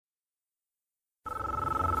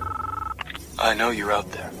I know you're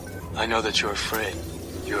out there. I know that you're afraid.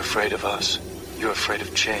 You're afraid of us. You're afraid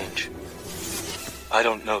of change. I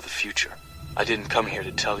don't know the future. I didn't come here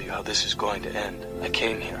to tell you how this is going to end. I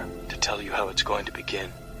came here to tell you how it's going to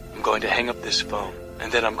begin. I'm going to hang up this phone,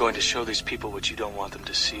 and then I'm going to show these people what you don't want them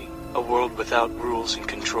to see. A world without rules and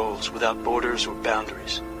controls, without borders or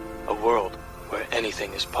boundaries. A world where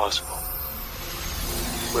anything is possible.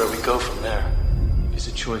 Where we go from there is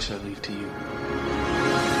a choice I leave to you.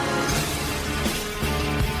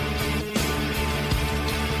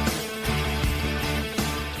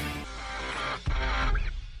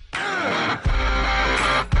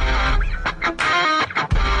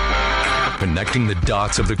 Connecting the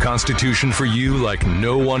dots of the Constitution for you like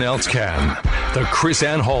no one else can. The Chris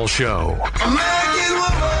Ann Hall Show. American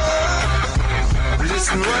woman,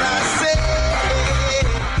 listen what I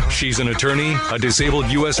say. She's an attorney, a disabled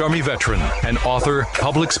U.S. Army veteran, an author,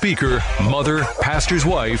 public speaker, mother, pastor's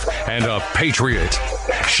wife, and a patriot.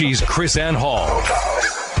 She's Chris Ann Hall.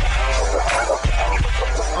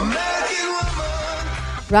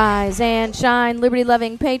 Rise and shine,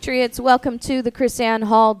 liberty-loving patriots. Welcome to the Chris Ann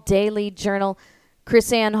Hall Daily Journal.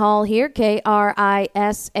 Chris Ann Hall here,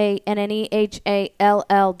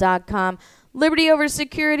 KRISANNEHALL.com. Liberty over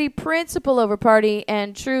security, principle over party,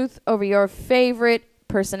 and truth over your favorite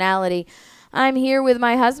personality. I'm here with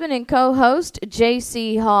my husband and co-host,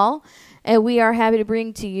 J.C. Hall, and we are happy to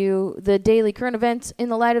bring to you the daily current events in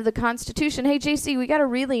the light of the Constitution. Hey, J.C., we got a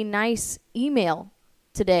really nice email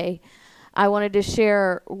today I wanted to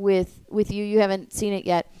share with you. You haven't seen it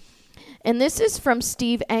yet. And this is from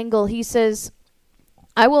Steve Engel. He says,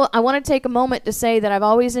 I want to take a moment to say that I've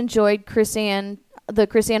always enjoyed the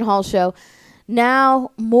Chris Ann Hall Show.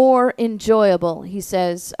 Now more enjoyable, he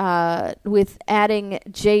says, with adding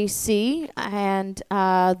JC and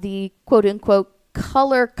the quote-unquote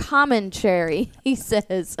color commentary, he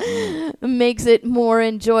says, makes it more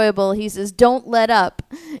enjoyable. He says, don't let up.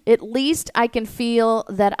 At least I can feel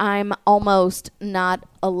that I'm almost not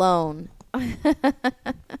alone.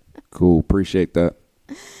 Cool. Appreciate that.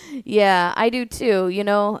 Yeah, I do too,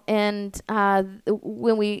 and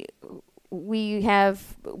when we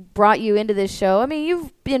have brought you into this show, I mean,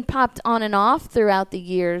 you've been popped on and off throughout the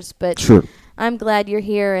years, but sure. I'm glad you're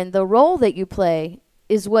here, and the role that you play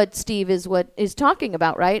is what Steve is talking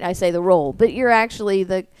about, right? I say the role, but you're actually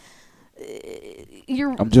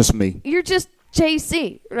I'm just me. You're just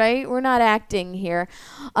JC, right? We're not acting here.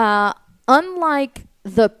 Unlike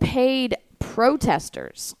the paid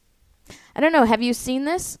protesters. I don't know. Have you seen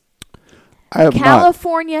this? I have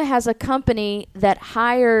California not. has a company that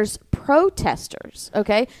hires protesters,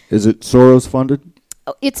 okay? Is it Soros funded?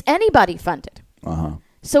 It's anybody funded. Uh-huh.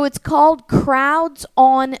 So it's called Crowds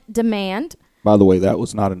on Demand. By the way, that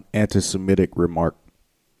was not an anti-Semitic remark.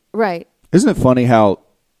 Right. Isn't it funny how...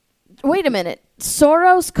 Wait a minute.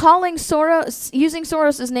 Using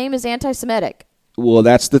Soros' name is anti-Semitic. Well,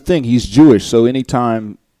 that's the thing. He's Jewish, so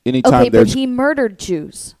anytime okay, there's... but he murdered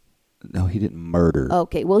Jews. No, he didn't murder.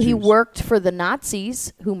 Okay, well, Jews. He worked for the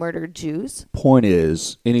Nazis who murdered Jews. Point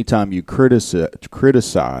is, anytime you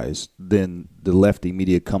criticize, then the lefty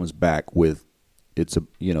media comes back with it's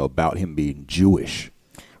about him being Jewish.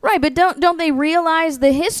 Right, but don't they realize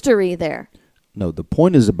the history there? No, the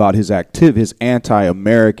point is about his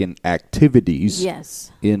anti-American activities.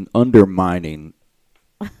 Yes. In undermining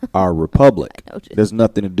our republic. There's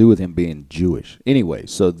nothing to do with him being Jewish. Anyway,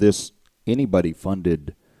 so this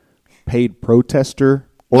anybody-funded paid protester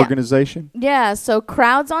organization? Yeah, so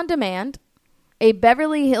Crowds on Demand, a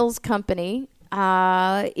Beverly Hills company,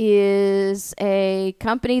 is a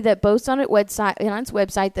company that boasts on its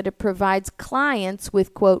website that it provides clients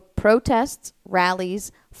with, quote, protests,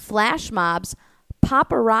 rallies, flash mobs,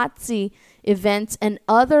 paparazzi events, and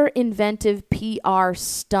other inventive PR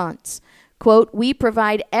stunts. Quote, we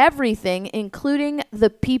provide everything, including the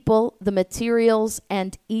people, the materials,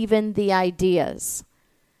 and even the ideas.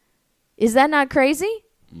 Is that not crazy?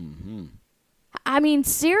 Mm-hmm. I mean,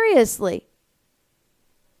 seriously.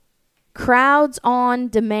 Crowds on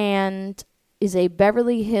Demand is a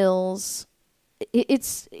Beverly Hills.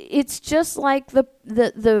 It's just like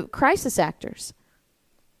the crisis actors.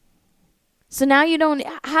 So now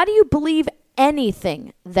how do you believe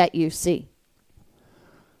anything that you see?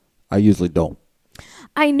 I usually don't.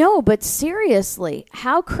 I know, but seriously,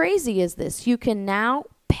 how crazy is this? You can now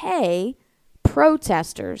pay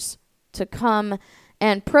protesters to come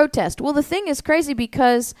and protest. Well, the thing is crazy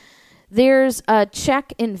because there's a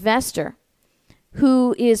Czech investor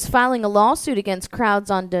who is filing a lawsuit against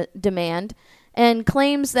Crowds on Demand and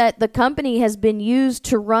claims that the company has been used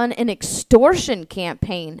to run an extortion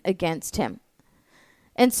campaign against him.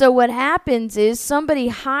 And so what happens is somebody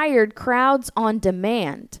hired Crowds on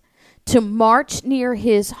Demand to march near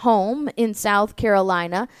his home in South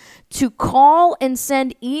Carolina, to call and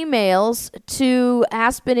send emails to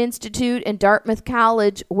Aspen Institute and Dartmouth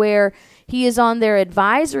College, where he is on their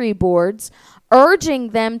advisory boards, urging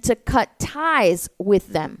them to cut ties with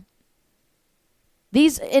them.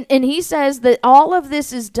 And he says that all of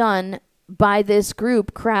this is done by this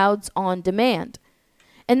group, Crowds on Demand.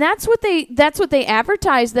 And that's what they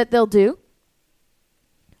advertise that they'll do.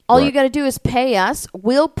 All you got to do is pay us.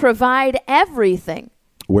 We'll provide everything.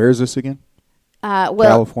 Where is this again?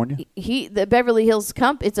 California? The Beverly Hills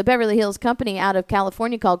it's a Beverly Hills company out of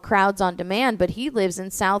California called Crowds on Demand, but he lives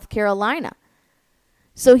in South Carolina.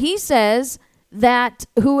 So he says that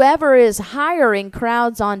whoever is hiring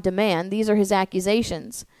Crowds on Demand, these are his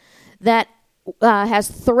accusations, that has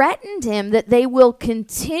threatened him that they will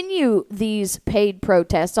continue these paid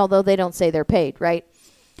protests, although they don't say they're paid, right?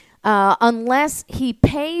 Unless he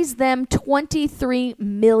pays them $23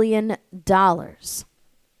 million.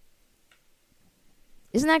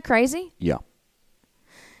 Isn't that crazy? Yeah.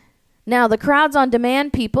 Now, the Crowds on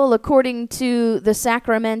Demand people, according to the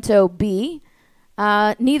Sacramento Bee,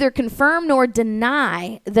 neither confirm nor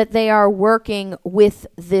deny that they are working with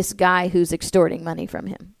this guy who's extorting money from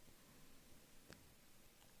him.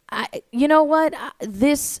 You know what?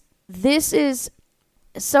 This is...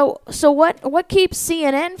 So what keeps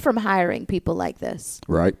CNN from hiring people like this?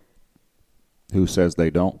 Right. Who says they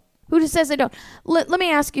don't? Who says they don't? Let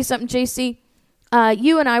me ask you something, JC.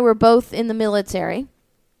 You and I were both in the military,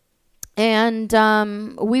 and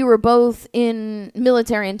we were both in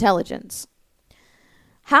military intelligence.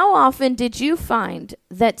 How often did you find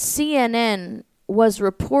that CNN was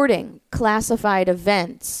reporting classified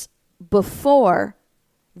events before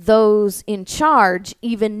those in charge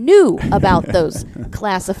even knew about those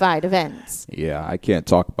classified events? Yeah, I can't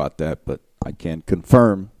talk about that, but I can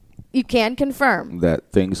confirm. You can confirm that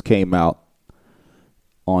things came out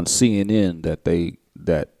on CNN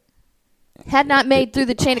that had not made through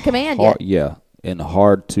the chain of command yet. Yeah, and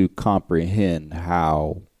hard to comprehend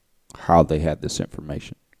how they had this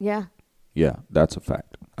information. Yeah. Yeah, that's a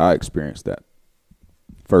fact. I experienced that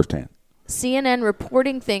firsthand. CNN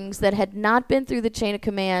reporting things that had not been through the chain of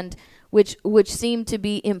command, which seemed to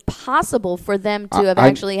be impossible for them to have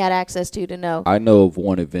actually had access to know. I know of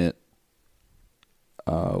one event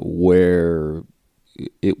where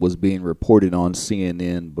it was being reported on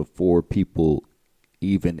CNN before people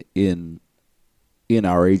even in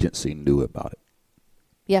our agency knew about it.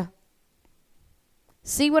 Yeah.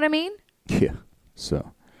 See what I mean? Yeah.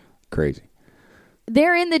 So, crazy.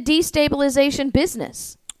 They're in the destabilization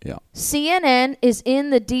business. Yeah. CNN is in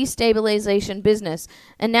the destabilization business.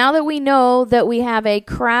 And now that we know that we have a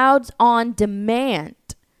Crowds on Demand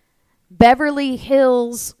Beverly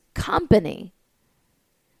Hills company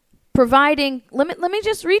providing, let me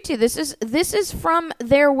just read to you. This is from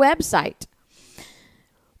their website.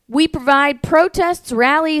 We provide protests,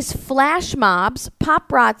 rallies, flash mobs,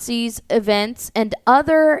 paparazzis, events, and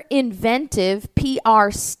other inventive PR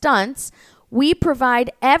stunts. We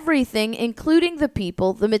provide everything, including the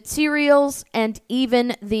people, the materials, and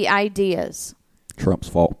even the ideas. Trump's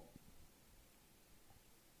fault.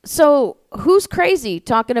 So who's crazy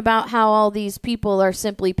talking about how all these people are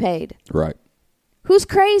simply paid? Right. Who's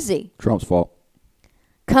crazy? Trump's fault.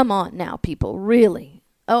 Come on now, people. Really?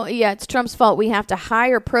 Oh, yeah, it's Trump's fault. We have to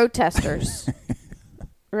hire protesters.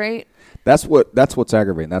 Right? That's what's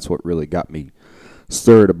aggravating. That's what really got me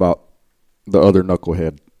stirred about the other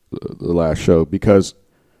knucklehead, the last show, because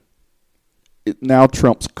now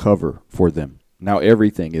Trump's cover for them. Now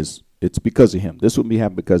everything it's because of him. This would be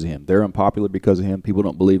happening because of him. They're unpopular because of him. People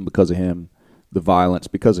don't believe him because of him. The violence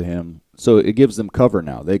because of him. So it gives them cover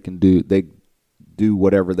now. They do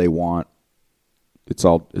whatever they want. It's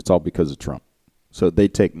all because of Trump. So they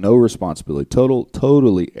take no responsibility.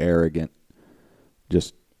 Totally arrogant.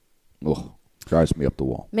 Just drives me up the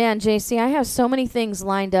wall. Man, JC, I have so many things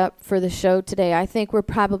lined up for the show today. I think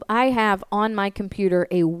I have on my computer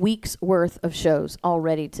a week's worth of shows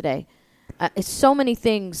already today. So many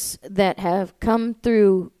things that have come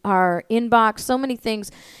through our inbox, so many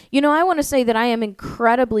things. I want to say that I am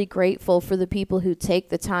incredibly grateful for the people who take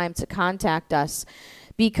the time to contact us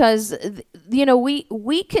because,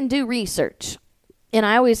 we can do research. And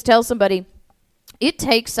I always tell somebody, it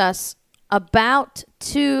takes us about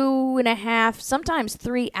 2.5, sometimes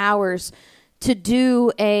 3 hours to do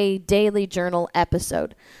a daily journal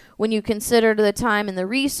episode. When you consider the time in the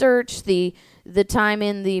research, the time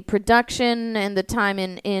in the production, and the time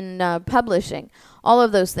in publishing, all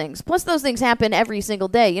of those things. Plus, those things happen every single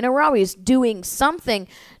day. We're always doing something,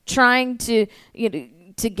 trying to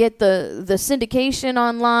to get the syndication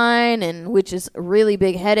online, and which is a really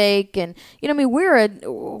big headache. And I mean,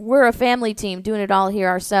 we're a family team doing it all here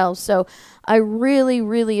ourselves. So I really,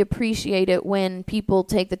 really appreciate it when people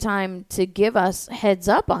take the time to give us heads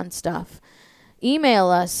up on stuff. Email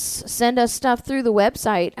us, send us stuff through the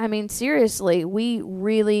website. I mean, seriously,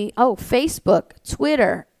 Facebook,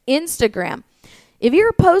 Twitter, Instagram. If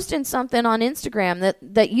you're posting something on Instagram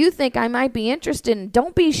that you think I might be interested in,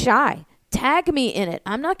 don't be shy. Tag me in it.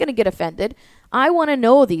 I'm not going to get offended. I want to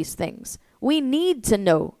know these things. We need to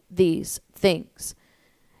know these things.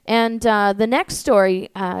 And the next story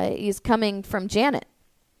is coming from Janet.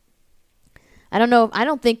 I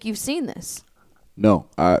don't think you've seen this. No,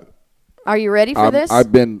 Are you ready for this?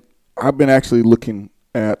 I've been actually looking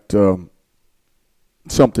at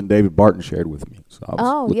something David Barton shared with me. So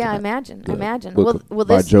I imagine. Book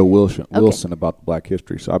by Joe Wilson about the Black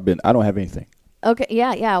history. So I don't have anything. Okay,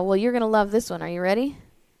 yeah. Well, you're going to love this one. Are you ready?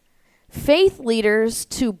 Faith leaders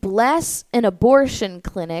to bless an abortion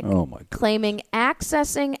clinic, claiming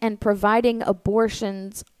accessing and providing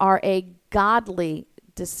abortions are a godly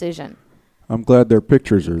decision. I'm glad their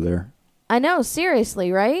pictures are there. I know,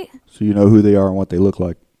 seriously, right? So you know who they are and what they look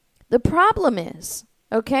like. The problem is,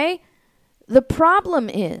 the problem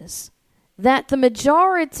is that the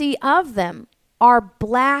majority of them are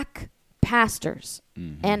black pastors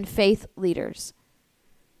and faith leaders.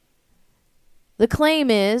 The claim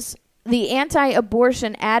is the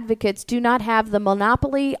anti-abortion advocates do not have the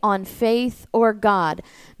monopoly on faith or God.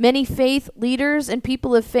 Many faith leaders and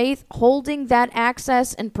people of faith holding that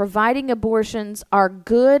access and providing abortions are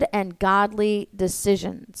good and godly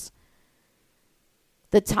decisions.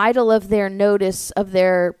 The title of their notice of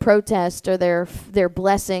their protest or their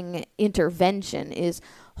blessing intervention is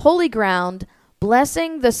Holy Ground,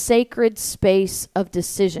 Blessing the Sacred Space of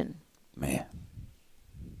Decision. Man.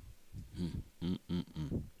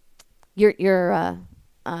 You're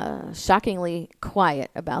shockingly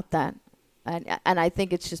quiet about that, and I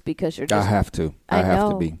think it's just because you're just... I have to. I have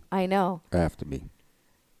to be. I know. I have to be.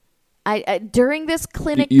 I during this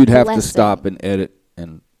clinic You'd have to stop and edit,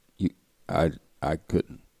 and I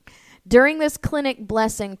couldn't. During this clinic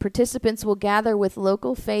blessing, participants will gather with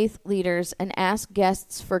local faith leaders and ask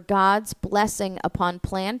guests for God's blessing upon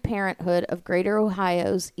Planned Parenthood of Greater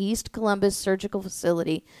Ohio's East Columbus Surgical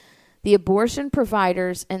Facility, the abortion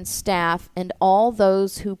providers and staff, and all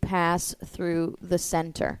those who pass through the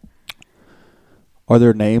center. Are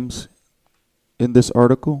there names in this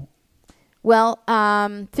article? Well,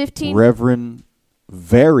 15... Reverend,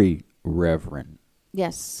 very Reverend.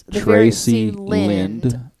 Yes. Tracy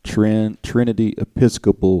Lind, Trinity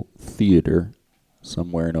Episcopal Theater,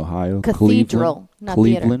 somewhere in Ohio. Cathedral, not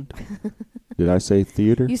Cleveland. Did I say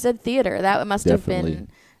theater? You said theater. That must Definitely. have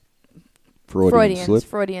been...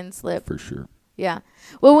 Freudian slip. For sure. Yeah.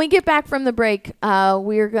 Well, when we get back from the break,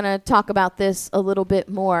 we're going to talk about this a little bit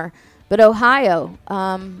more. But Ohio,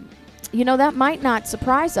 that might not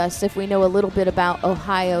surprise us if we know a little bit about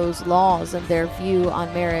Ohio's laws and their view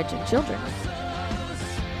on marriage and children.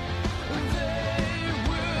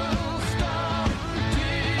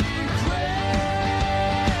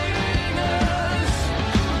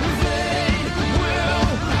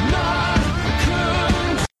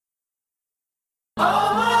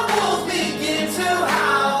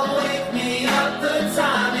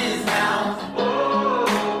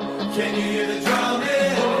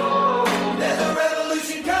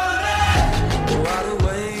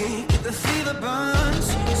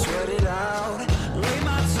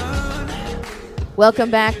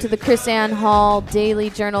 Welcome back to the Chris Ann Hall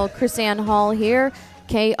Daily Journal. Chris Ann Hall here,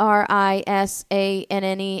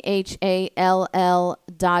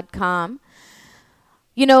 KRISANNEHALL.com.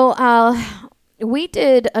 We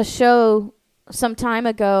did a show some time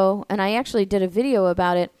ago, and I actually did a video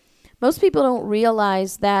about it. Most people don't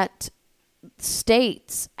realize that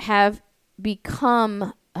states have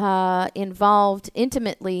become involved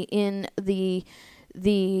intimately in the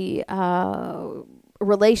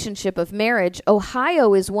relationship of marriage.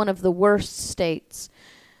 Ohio is one of the worst states.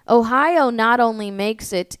 Ohio not only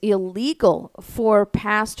makes it illegal for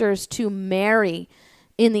pastors to marry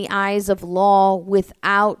in the eyes of law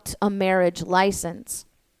without a marriage license.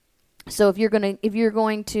 So if you're going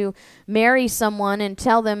to marry someone and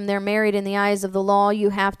tell them they're married in the eyes of the law, you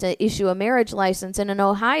have to issue a marriage license. And in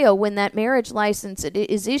Ohio, when that marriage license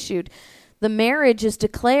is issued, the marriage is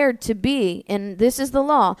declared to be, and this is the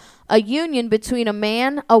law, a union between a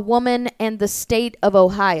man, a woman, and the state of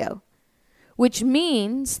Ohio, which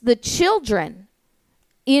means the children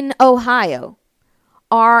in Ohio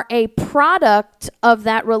are a product of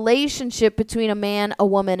that relationship between a man, a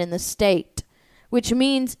woman, and the state, which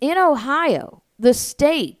means in Ohio, the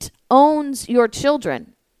state owns your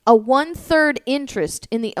children, a 1/3 interest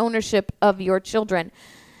in the ownership of your children.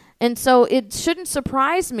 And so it shouldn't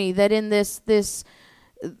surprise me that in this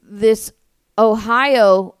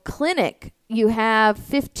Ohio clinic, you have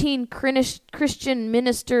 15 Christian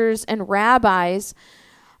ministers and rabbis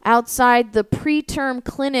outside the preterm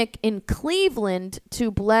clinic in Cleveland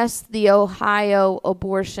to bless the Ohio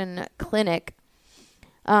abortion clinic.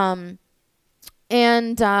 We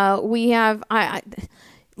have,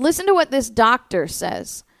 listen to what this doctor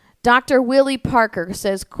says. Dr. Willie Parker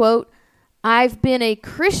says, quote, "I've been a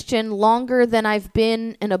Christian longer than I've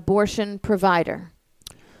been an abortion provider."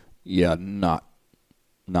 Yeah, not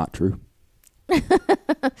true.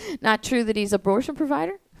 Not true that he's an abortion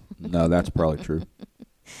provider? No, that's probably true.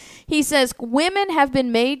 He says, "Women have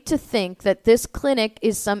been made to think that this clinic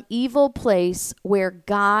is some evil place where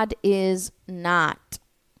God is not."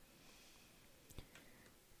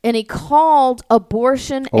 And he called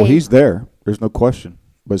abortion he's there. There's no question.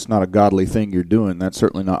 But it's not a godly thing you're doing. That's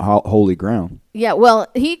certainly not holy ground. Yeah, well,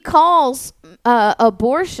 he calls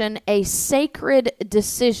abortion a sacred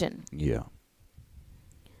decision. Yeah.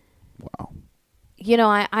 Wow. You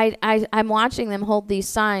know, I'm watching them hold these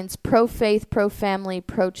signs: pro-faith, pro-family,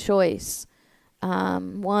 pro-choice.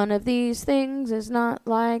 One of these things is not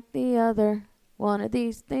like the other. One of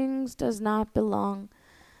these things does not belong.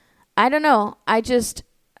 I don't know. I just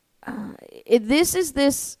this is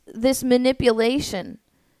this manipulation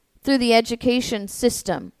through the education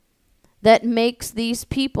system that makes these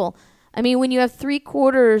people. I mean, when you have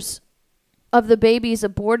 3/4 of the babies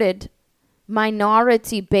aborted,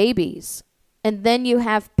 minority babies, and then you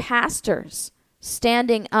have pastors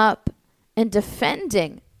standing up and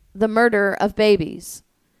defending the murder of babies,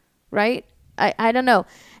 right? I don't know.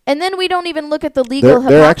 And then we don't even look at the legal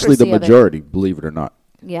hypocrisy. They're actually the majority, believe it or not.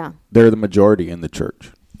 Yeah. They're the majority in the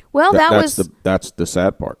church. Well, that's the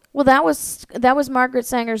sad part. Well, that was Margaret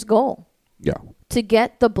Sanger's goal. Yeah. To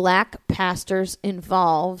get the black pastors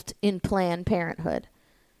involved in Planned Parenthood.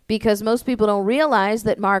 Because most people don't realize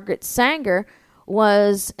that Margaret Sanger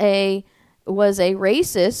was a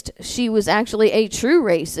racist. She was actually a true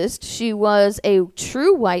racist. She was a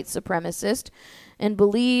true white supremacist and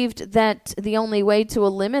believed that the only way to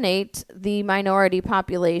eliminate the minority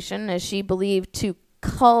population, as she believed, to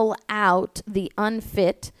cull out the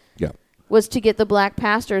unfit, was to get the black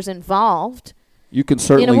pastors involved in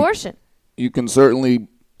abortion. You can certainly.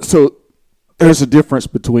 So there's a difference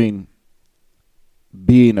between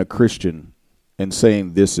being a Christian and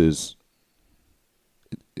saying this is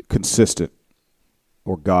consistent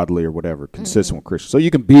or godly or whatever, consistent with Christian. So you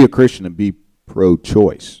can be a Christian and be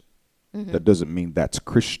pro-choice. That doesn't mean that's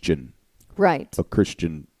Christian. Right. A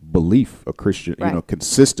Christian belief, a Christian,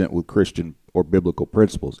 consistent with Christian or biblical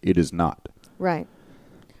principles. It is not. Right.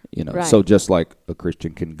 So just like a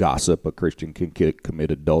Christian can gossip, a Christian can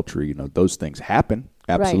commit adultery, those things happen.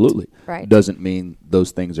 Absolutely. Right. Doesn't mean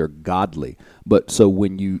those things are godly. But so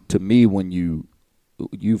when you've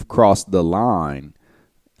crossed the line,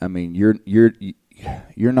 I mean,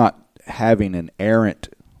 you're not having an errant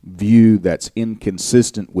view that's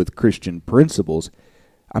inconsistent with Christian principles.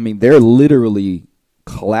 I mean, they're literally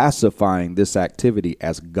classifying this activity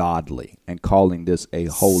as godly and calling this a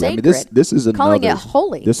holy. Sacred. I mean, this is calling it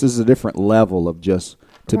holy. This is a different level of just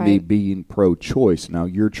me being pro-choice. Now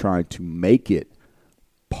you're trying to make it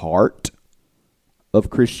part of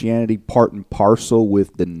Christianity, part and parcel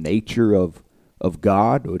with the nature of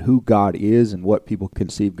God, or who God is, and what people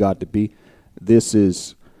conceive God to be. That's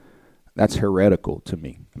heretical to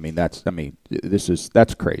me.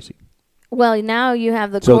 That's crazy. Well, now you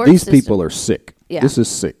have the court system. So these system. people are sick. Yeah. This is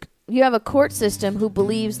sick. You have a court system who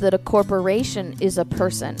believes that a corporation is a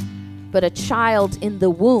person, but a child in the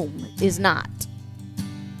womb is not.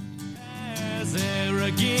 As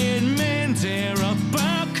arrogant men tear up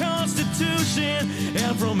our Constitution,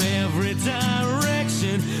 and from every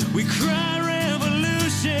direction we cry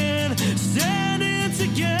revolution, standing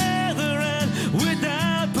together and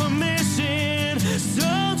without permission,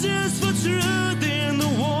 soldiers for truth in the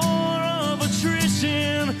war of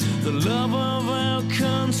attrition, the love of our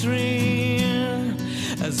country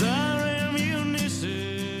as our ammunition.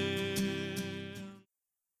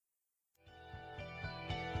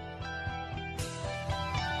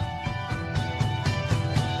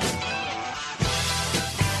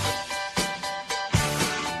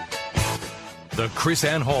 The Chris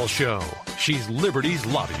Ann Hall Show. She's Liberty's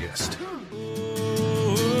lobbyist.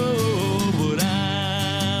 But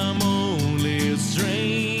I'm only a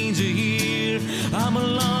stranger here. I'm a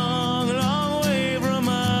long, long way from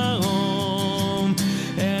my home,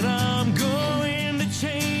 and I'm going to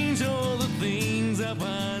change all the things I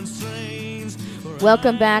find strange.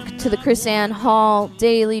 Welcome back to the Chris Ann Hall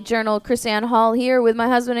Daily Journal. Chris Ann Hall here with my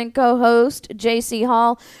husband and co-host, J.C.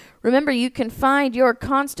 Hall. Remember, you can find your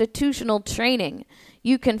constitutional training.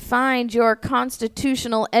 You can find your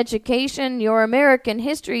constitutional education, your American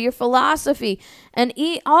history, your philosophy, and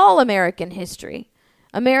all American history.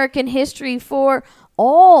 American history for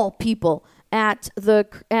all people at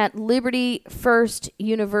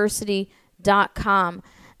libertyfirstuniversity.com.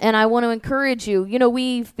 And I want to encourage you,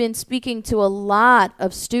 we've been speaking to a lot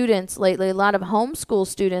of students lately, a lot of homeschool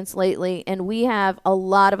students lately, and we have a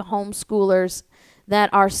lot of homeschoolers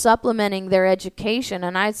that are supplementing their education,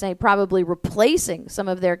 and I'd say probably replacing some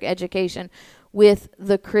of their education with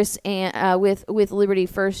the with Liberty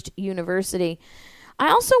First University. I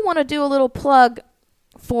also want to do a little plug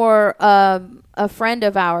for a friend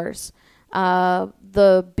of ours,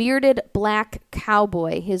 the Bearded Black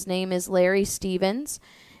Cowboy. His name is Larry Stevens.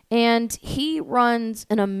 And he runs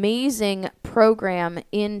an amazing program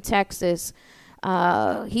in Texas.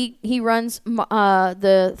 He runs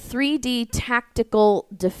the 3D Tactical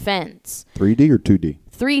Defense. 3D or 2D?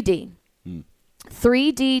 3D.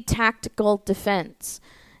 3D Tactical Defense.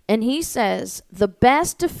 And he says the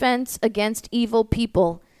best defense against evil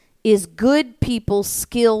people is good people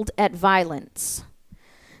skilled at violence.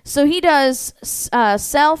 So he does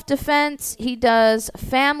self-defense, he does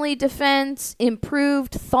family defense,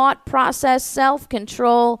 improved thought process,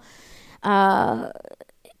 self-control,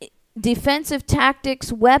 defensive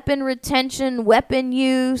tactics, weapon retention, weapon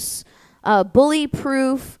use,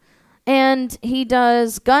 bully-proof, and he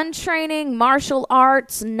does gun training, martial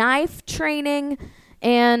arts, knife training,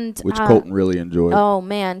 and... Which Colton really enjoyed. Oh,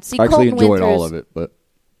 man. See, I actually Colton enjoyed all of it, but...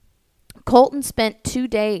 Colton spent 2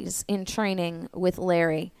 days in training with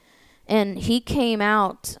Larry, and he came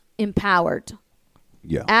out empowered.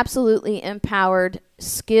 Yeah. Absolutely empowered,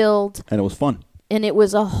 skilled. And it was fun. And it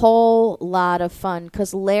was a whole lot of fun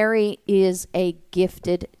because Larry is a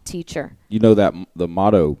gifted teacher. You know that the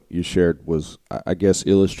motto you shared was, I guess,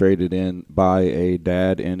 illustrated by a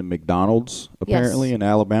dad in a McDonald's, apparently, in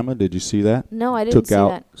Alabama. Did you see that? No, I didn't see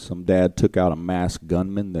that. Some dad took out a masked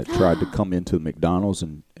gunman that tried to come into the McDonald's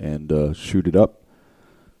and shoot it up,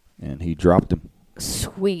 and he dropped him.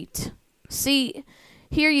 Sweet. See,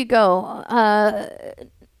 here you go.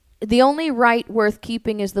 The only right worth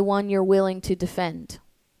keeping is the one you're willing to defend.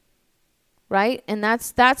 Right? And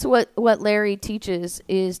that's what Larry teaches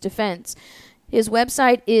is defense. His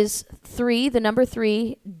website is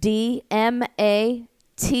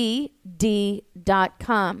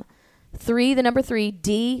 3DMATD.com.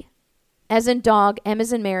 3D as in dog, M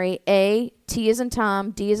as in Mary, A, T as in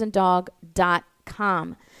Tom, D as in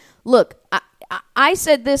dog.com. Look, I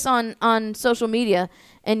said this on social media,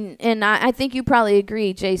 and I think you probably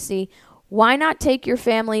agree, JC. Why not take your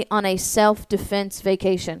family on a self-defense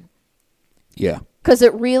vacation? Yeah. Because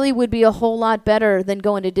it really would be a whole lot better than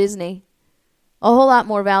going to Disney. A whole lot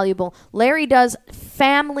more valuable. Larry does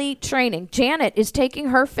family training. Janet is taking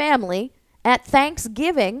her family at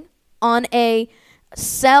Thanksgiving on a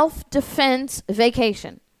self-defense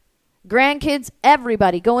vacation. Grandkids,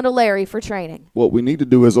 everybody going to Larry for training. What we need to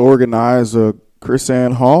do is organize a Chris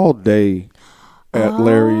Ann Hall Day at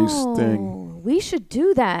Larry's thing. We should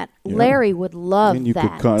do that. Yeah. Larry would love and you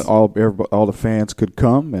that. Could all the fans could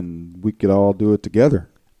come, and we could all do it together.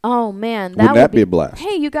 Oh, man. Wouldn't that be a blast?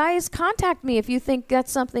 Hey, you guys, contact me if you think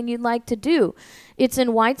that's something you'd like to do. It's in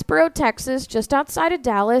Whitesboro, Texas, just outside of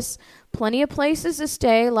Dallas. Plenty of places to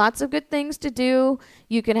stay, lots of good things to do.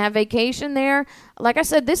 You can have vacation there. Like I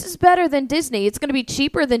said, this is better than Disney. It's going to be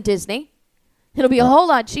cheaper than Disney. It'll be a whole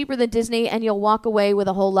lot cheaper than Disney, and you'll walk away with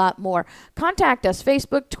a whole lot more. Contact us,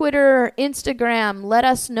 Facebook, Twitter, Instagram. Let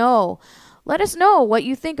us know. Let us know what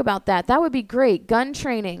you think about that. That would be great. Gun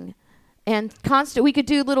training. And we could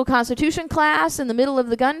do a little Constitution class in the middle of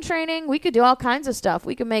the gun training. We could do all kinds of stuff.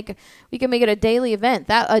 We could make it a daily event.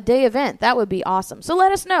 A day event. That would be awesome. So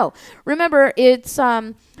let us know. Remember, it's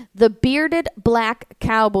the Bearded Black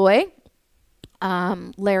Cowboy.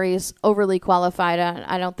 Larry is overly qualified.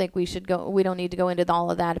 I don't think we should go. We don't need to go into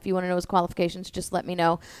all of that. If you want to know his qualifications, just let me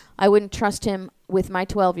know. I wouldn't trust him with my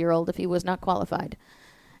 12-year-old if he was not qualified.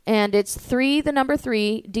 And it's 3,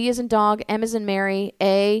 D as in dog, M as in Mary,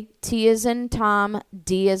 A, T as in Tom,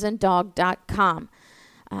 D as in dog.com.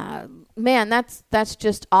 Man, that's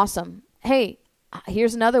just awesome. Hey,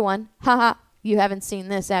 here's another one. Haha, you haven't seen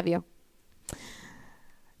this, have you?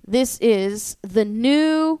 This is the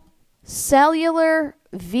new cellular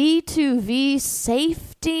V2V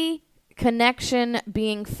safety connection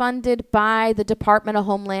being funded by the Department of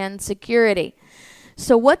Homeland Security.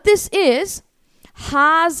 So what this is,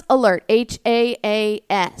 HAAS Alert,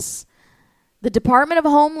 Haas. The Department of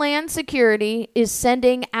Homeland Security is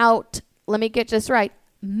sending out, let me get this right,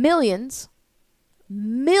 millions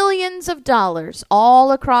of dollars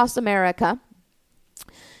all across America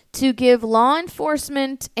to give law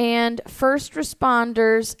enforcement and first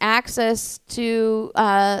responders access to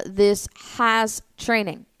this HAS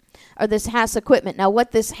training or this HAS equipment. Now,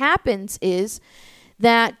 what this happens is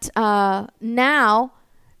that now,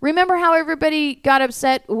 remember how everybody got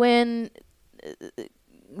upset when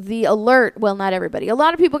the alert, well, not everybody. A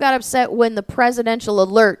lot of people got upset when the presidential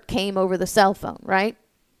alert came over the cell phone, right?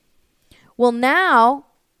 Well, now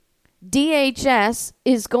DHS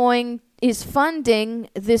is funding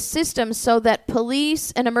this system so that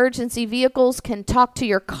police and emergency vehicles can talk to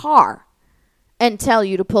your car and tell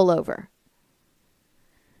you to pull over.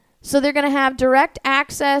 So they're going to have direct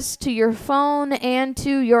access to your phone and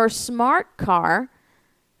to your smart car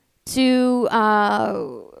to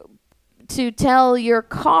tell your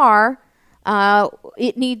car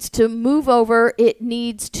it needs to move over, it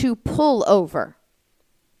needs to pull over.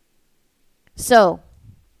 So,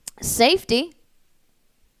 safety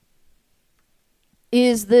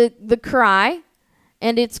is the cry,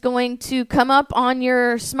 and it's going to come up on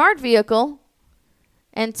your smart vehicle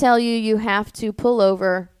and tell you you have to pull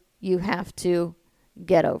over, you have to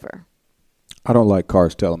get over. I don't like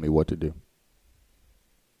cars telling me what to do.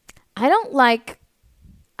 I don't like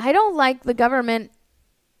the government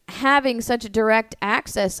having such a direct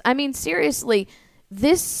access. I mean, seriously,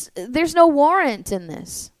 there's no warrant in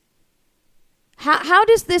this. How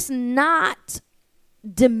does this not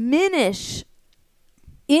diminish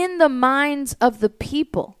in the minds of the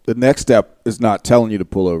people? The next step is not telling you to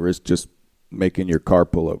pull over. It's just making your car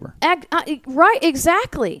pull over. Right,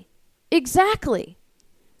 exactly. And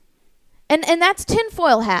that's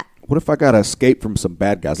tinfoil hat. What if I got to escape from some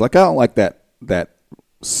bad guys? Like, I don't like that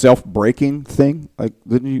self-braking thing. Like,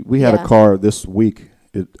 we had a car this week.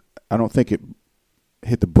 I don't think it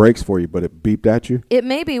hit the brakes for you, but it beeped at you. It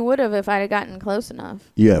maybe would have if I'd have gotten close enough.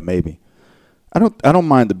 Yeah, maybe. I don't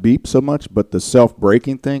mind the beep so much, but the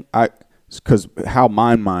self-braking thing, because how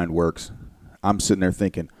my mind works, I'm sitting there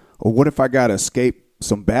thinking, oh, what if I got to escape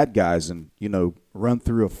some bad guys and, run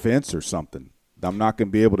through a fence or something? I'm not going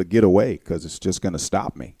to be able to get away because it's just going to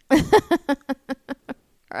stop me. Right.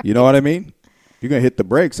 You know what I mean? You're going to hit the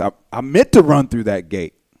brakes. I meant to run through that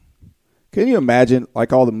gate. Can you imagine,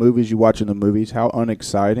 like all the movies you watch in the movies, how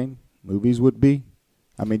unexciting movies would be?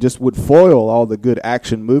 I mean, just would foil all the good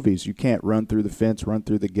action movies. You can't run through the fence, run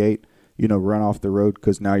through the gate, run off the road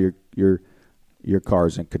because now your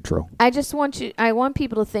car's in control. I want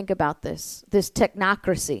people to think about this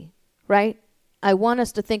technocracy, right? I want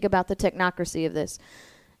us to think about the technocracy of this.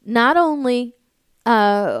 Not only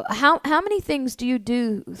how many things do you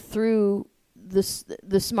do through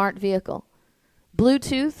the smart vehicle?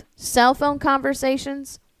 Bluetooth, cell phone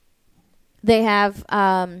conversations. They have.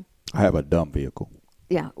 I have a dumb vehicle.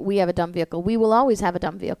 Yeah, we have a dumb vehicle. We will always have a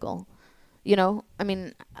dumb vehicle. I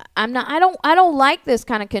mean, I don't like this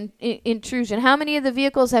kind of intrusion. How many of the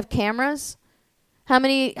vehicles have cameras? How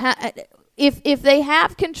many? If they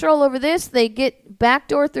have control over this, they get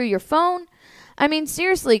backdoor through your phone. I mean,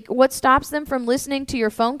 seriously, what stops them from listening to your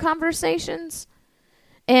phone conversations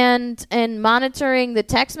and monitoring the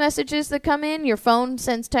text messages that come in? Your phone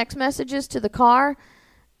sends text messages to the car.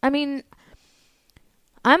 I mean,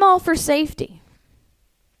 I'm all for safety.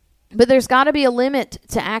 But there's got to be a limit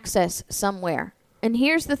to access somewhere. And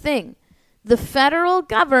here's the thing. The federal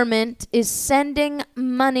government is sending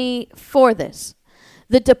money for this.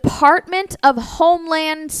 The Department of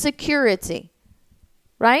Homeland Security,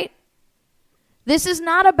 right? This is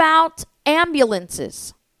not about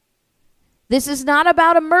ambulances. This is not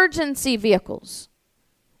about emergency vehicles.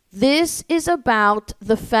 This is about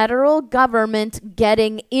the federal government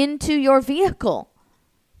getting into your vehicle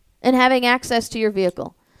and having access to your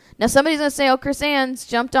vehicle. Now, somebody's going to say, oh, Chris Ann's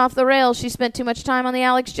jumped off the rails. She spent too much time on the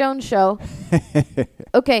Alex Jones show.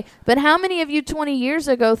 Okay, but how many of you 20 years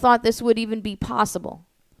ago thought this would even be possible?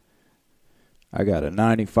 I got a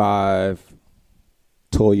 95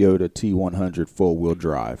 Toyota T100 four-wheel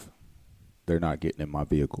drive. They're not getting in my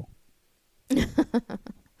vehicle.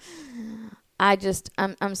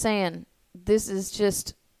 I'm saying this is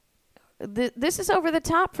just, this is over the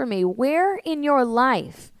top for me. Where in your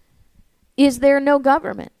life is there no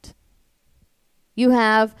government? You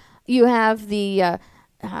have the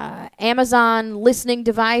Amazon listening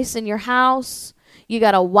device in your house. You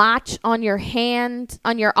got a watch on your hand,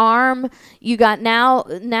 on your arm. You got now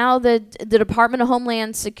the Department of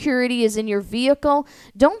Homeland Security is in your vehicle.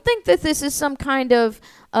 Don't think that this is some kind of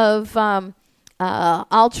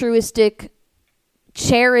altruistic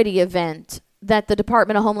charity event that the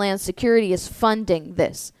Department of Homeland Security is funding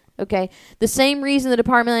this. Okay, the same reason the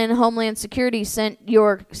Department of Homeland Security sent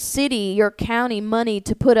your city, your county money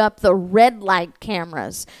to put up the red light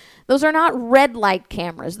cameras. Those are not red light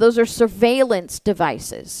cameras. Those are surveillance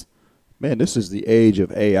devices. Man, this is the age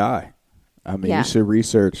of AI. I mean, you should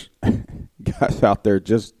research. Guys out there,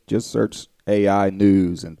 just search AI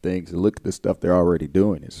news and things and look at the stuff they're already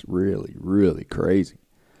doing. It's really, really crazy.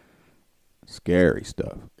 Scary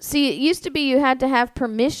stuff. See, it used to be you had to have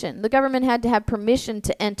permission. The government had to have permission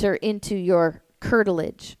to enter into your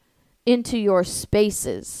curtilage, into your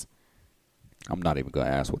spaces. I'm not even going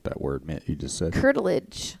to ask what that word meant. You just said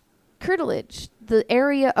curtilage. Curtilage, the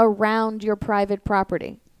area around your private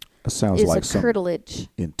property. It sounds like some curtilage.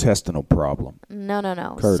 Intestinal problem. No.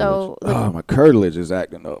 Curtilage. So my curtilage is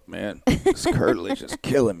acting up, man. This curtilage is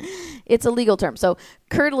killing me. It's a legal term. So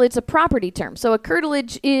curtilage is a property term. So a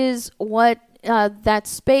curtilage is what that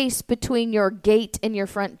space between your gate and your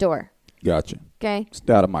front door. Gotcha. Okay.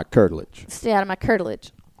 Stay out of my curtilage. Stay out of my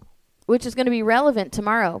curtilage, which is going to be relevant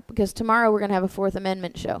tomorrow because tomorrow we're going to have a Fourth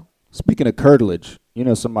Amendment show. Speaking of curtilage, you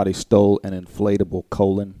know somebody stole an inflatable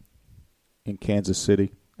colon in Kansas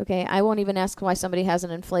City? Okay, I won't even ask why somebody has an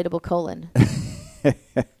inflatable colon.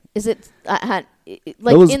 Is it like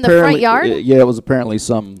in the front yard? Yeah, it was apparently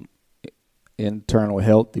some internal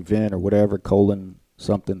health event or whatever, colon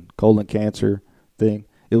cancer thing.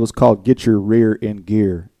 It was called Get Your Rear in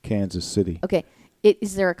Gear, Kansas City. Okay,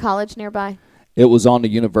 is there a college nearby? It was on the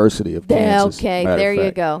University of Kansas. Okay, there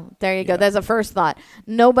you go. There you go. That's a first thought.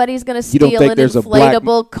 Nobody's going to steal an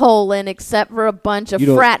inflatable colon except for a bunch of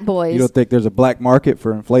frat boys. You don't think there's a black market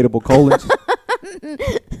for inflatable colons?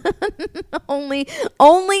 only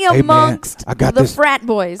amongst the frat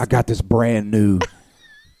boys. I got this brand new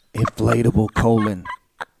inflatable colon.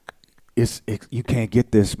 You can't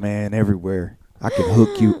get this, man, everywhere. I can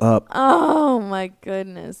hook you up. Oh, my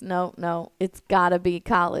goodness. No. It's got to be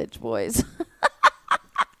college boys.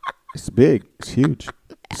 It's big. It's huge.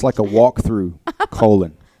 It's like a walk-through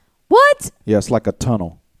colon. What? Yeah, it's like a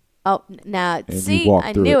tunnel. Oh, now, see,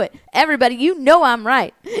 I knew it. Everybody, you know I'm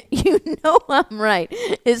right. You know I'm right.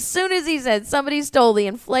 As soon as he said somebody stole the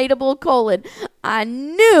inflatable colon, I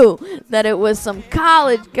knew that it was some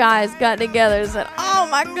college guys got together and said, oh,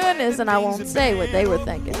 my goodness, and I won't say what they were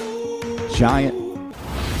thinking. Giant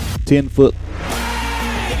 10-foot.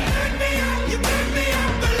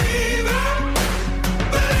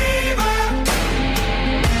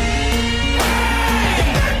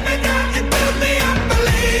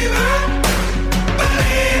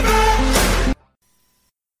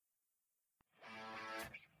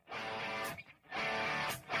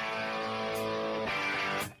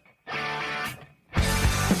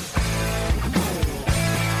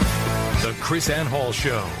 The Chris Ann Hall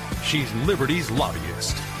Show. She's Liberty's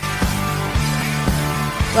lobbyist.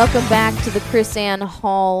 Welcome back to the Chris Ann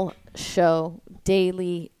Hall Show,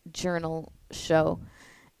 Daily Journal Show.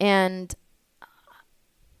 And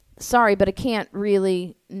sorry, but I can't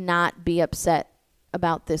really not be upset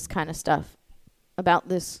about this kind of stuff. About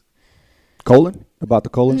this. Colon? About the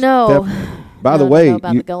colon? No. By the way,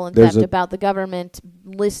 about the colon theft, about the government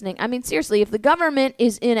listening. I mean, seriously, if the government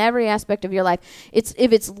is in every aspect of your life,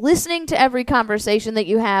 if it's listening to every conversation that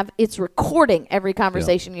you have, it's recording every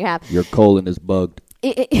conversation you have. Your colon is bugged.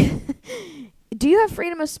 Do you have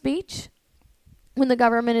freedom of speech when the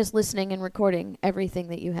government is listening and recording everything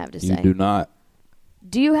that you have to say? You do not.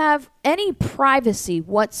 Do you have any privacy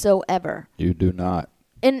whatsoever? You do not.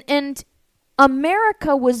 And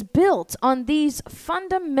America was built on these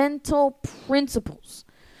fundamental principles.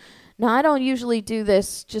 Now, I don't usually do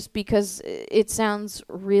this just because it sounds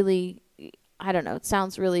really, I don't know, it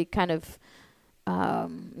sounds really kind of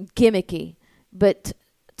gimmicky. But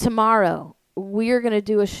tomorrow, we're going to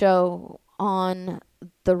do a show on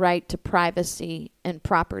the right to privacy and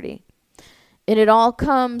property. And it all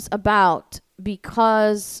comes about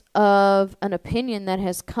because of an opinion that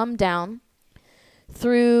has come down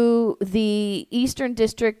through the Eastern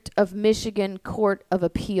District of Michigan Court of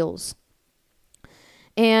Appeals.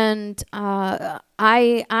 And I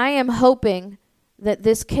am hoping that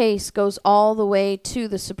this case goes all the way to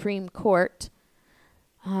the Supreme Court,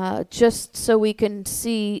 just so we can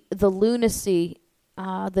see the lunacy,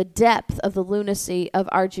 the depth of the lunacy of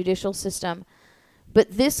our judicial system.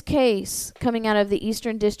 But this case coming out of the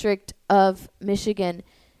Eastern District of Michigan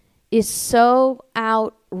is so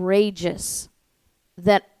outrageous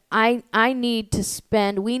that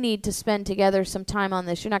we need to spend together some time on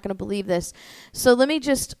this. You're not going to believe this. So let me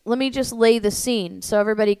just lay the scene so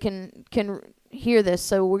everybody can hear this.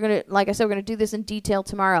 So we're going to, like I said, we're going to do this in detail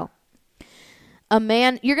tomorrow. A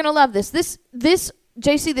man, you're going to love this. This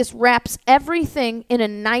JC, this wraps everything in a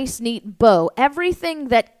nice, neat bow. Everything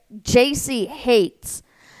that JC hates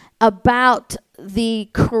about the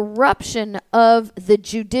corruption of the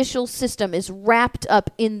judicial system is wrapped up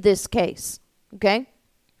in this case. Okay?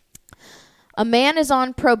 A man is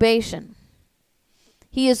on probation.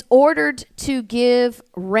 He is ordered to give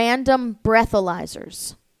random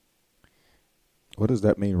breathalyzers. What does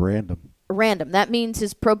that mean, random? Random. That means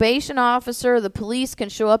his probation officer, the police, can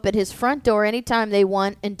show up at his front door anytime they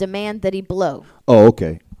want and demand that he blow. Oh,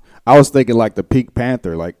 okay. I was thinking like the Pink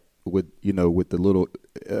Panther, like with the little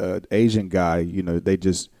Asian guy. They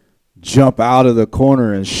just jump out of the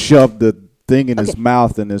corner and shove the thing in his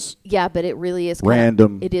mouth, and this. Yeah, but it really is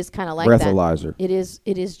random. It is kind of like breathalyzer. That.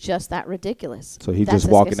 It is just that ridiculous. So he's just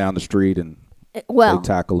walking down the street and they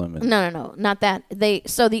tackle him. No, not that.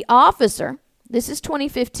 So the officer. This is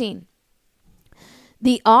 2015.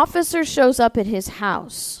 The officer shows up at his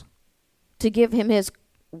house to give him his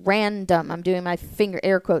random, I'm doing my finger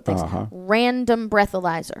air quote things, random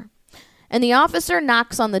breathalyzer. And the officer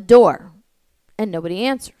knocks on the door, and nobody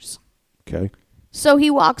answers. Okay. So he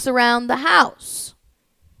walks around the house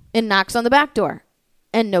and knocks on the back door,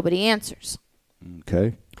 and nobody answers.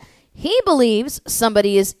 Okay. He believes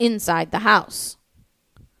somebody is inside the house.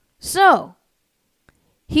 So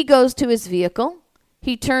he goes to his vehicle,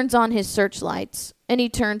 he turns on his searchlights, and he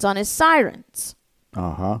turns on his sirens.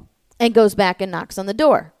 And goes back and knocks on the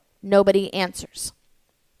door. Nobody answers.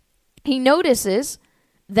 He notices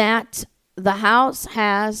that the house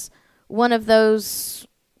has one of those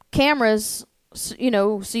cameras, so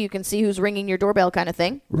you can see who's ringing your doorbell kind of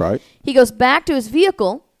thing. Right. He goes back to his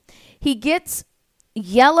vehicle. He gets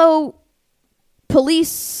yellow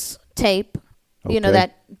police tape,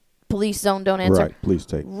 that police zone don't answer. Right, police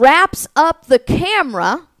tape. Wraps up the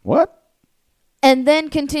camera. What? And then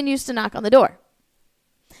continues to knock on the door.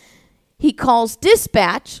 He calls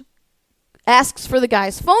dispatch, asks for the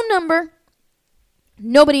guy's phone number.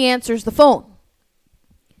 Nobody answers the phone.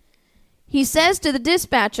 He says to the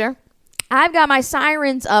dispatcher, I've got my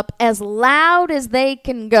sirens up as loud as they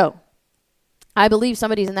can go. I believe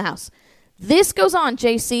somebody's in the house. This goes on,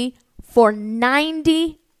 JC, for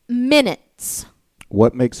 90 minutes.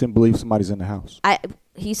 What makes him believe somebody's in the house?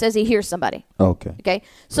 He says he hears somebody. Okay. Okay.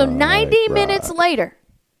 So 90 minutes later,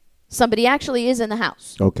 somebody actually is in the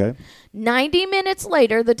house. Okay. 90 minutes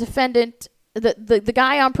later, the defendant, the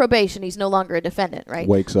guy on probation, he's no longer a defendant, right?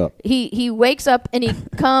 Wakes up. He wakes up and he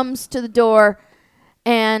comes to the door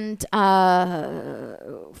and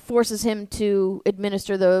forces him to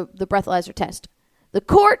administer the breathalyzer test. The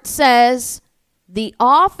court says the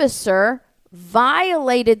officer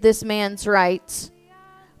violated this man's rights,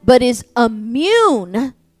 but is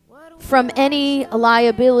immune from any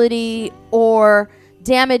liability or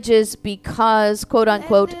damages because, quote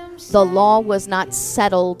unquote, the law was not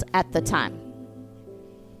settled at the time.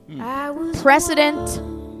 Precedent,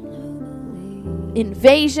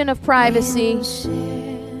 invasion of privacy,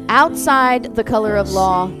 outside the color of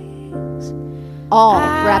law, all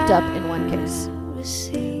wrapped up in one case.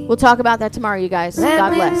 We'll talk about that tomorrow, you guys.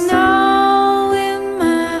 God bless.